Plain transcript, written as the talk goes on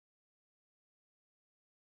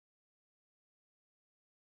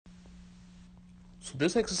So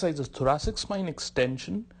this exercise is thoracic spine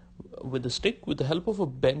extension with a stick with the help of a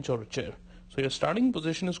bench or a chair. So your starting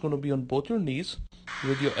position is going to be on both your knees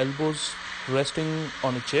with your elbows resting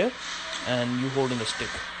on a chair and you holding a stick.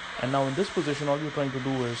 And now in this position, all you're trying to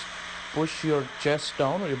do is push your chest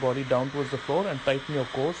down or your body down towards the floor and tighten your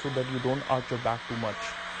core so that you don't arch your back too much.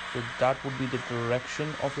 So that would be the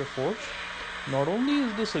direction of your force. Not only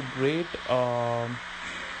is this a great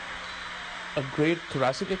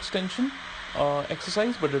thoracic extension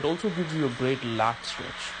exercise, but it also gives you a great lat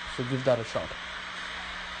stretch. So give that a shot.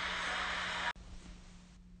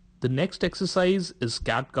 The next exercise is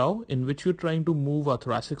cat-cow, in which we're trying to move our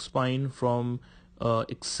thoracic spine from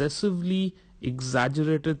excessively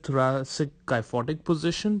exaggerated thoracic kyphotic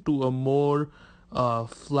position to a more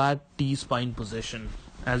flat T-spine position.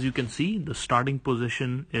 As you can see, the starting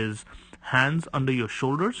position is hands under your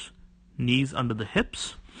shoulders, knees under the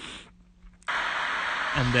hips,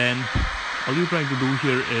 and then all you're trying to do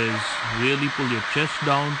here is really pull your chest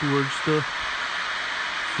down towards the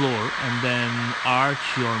floor and then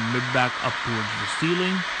arch your mid-back up towards the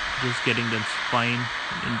ceiling, just getting that spine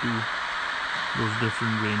into those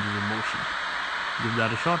different ranges of motion. Give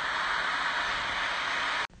that a shot.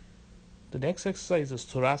 The next exercise is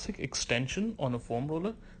thoracic extension on a foam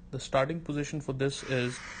roller. The starting position for this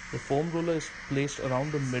is the foam roller is placed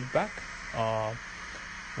around the mid-back.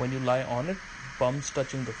 When you lie on it, bums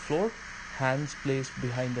touching the floor, hands placed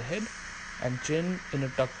behind the head, and chin in a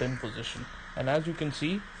tucked in position. And as you can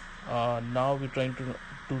see, now we're trying to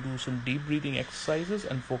do some deep breathing exercises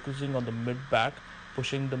and focusing on the mid-back,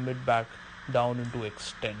 pushing the mid-back down into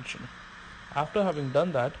extension. After having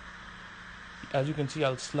done that, as you can see,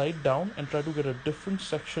 I'll slide down and try to get a different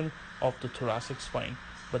section of the thoracic spine.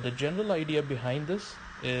 But the general idea behind this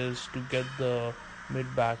is to get the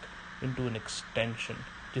mid-back into an extension,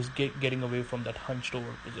 just getting away from that hunched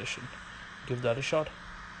over position. Give that a shot.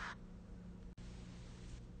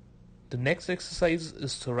 The next exercise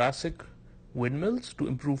is thoracic windmills to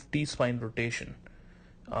improve T-spine rotation.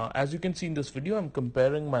 As you can see in this video, I'm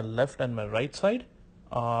comparing my left and my right side.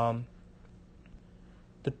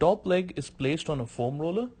 The top leg is placed on a foam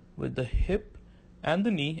roller with the hip and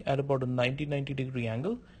the knee at about a 90 degree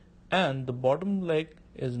angle, and the bottom leg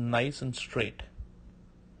is nice and straight.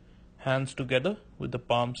 Hands together with the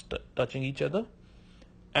palms touching each other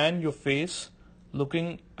and your face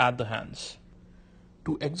looking at the hands.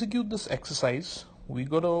 To execute this exercise, we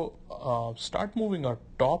got to start moving our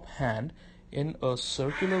top hand in a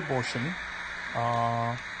circular motion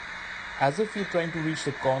as if you're trying to reach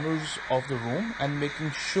the corners of the room and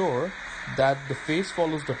making sure that the face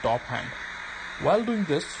follows the top hand. While doing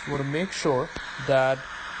this, you want to make sure that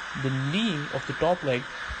the knee of the top leg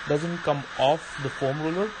doesn't come off the foam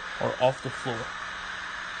roller or off the floor.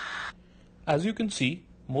 As you can see,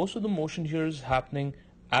 most of the motion here is happening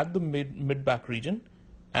at the mid-back region,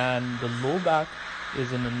 and the low back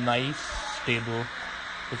is in a nice stable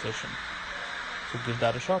position. So give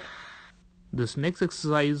that a shot. This next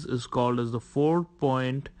exercise is called as the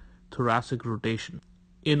 4-point thoracic rotation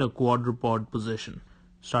in a quadruped position.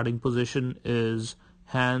 Starting position is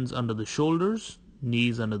hands under the shoulders,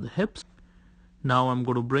 knees under the hips. Now I'm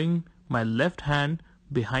going to bring my left hand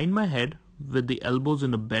behind my head with the elbows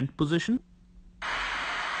in a bent position.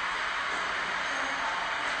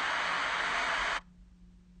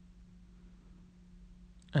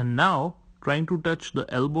 And now trying to touch the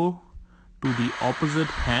elbow to the opposite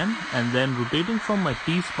hand and then rotating from my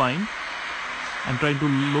T-spine and trying to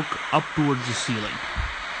look up towards the ceiling.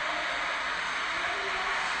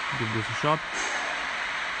 Give this a shot.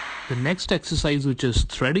 The next exercise, which is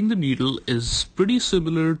threading the needle, is pretty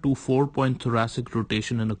similar to 4-point thoracic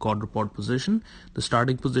rotation in a quadruped position. The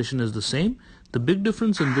starting position is the same. The big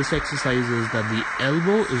difference in this exercise is that the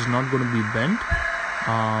elbow is not going to be bent.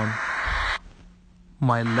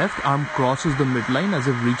 My left arm crosses the midline as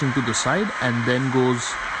if reaching to the side and then goes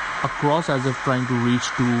across as if trying to reach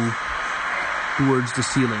towards the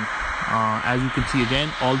ceiling. As you can see again,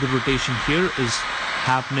 all the rotation here is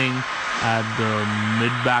happening at the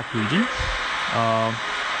mid-back region.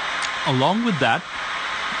 Along with that,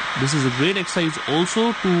 this is a great exercise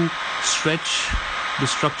also to stretch the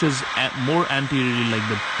structures more anteriorly, like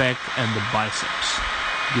the pec and the biceps.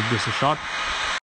 Give this a shot.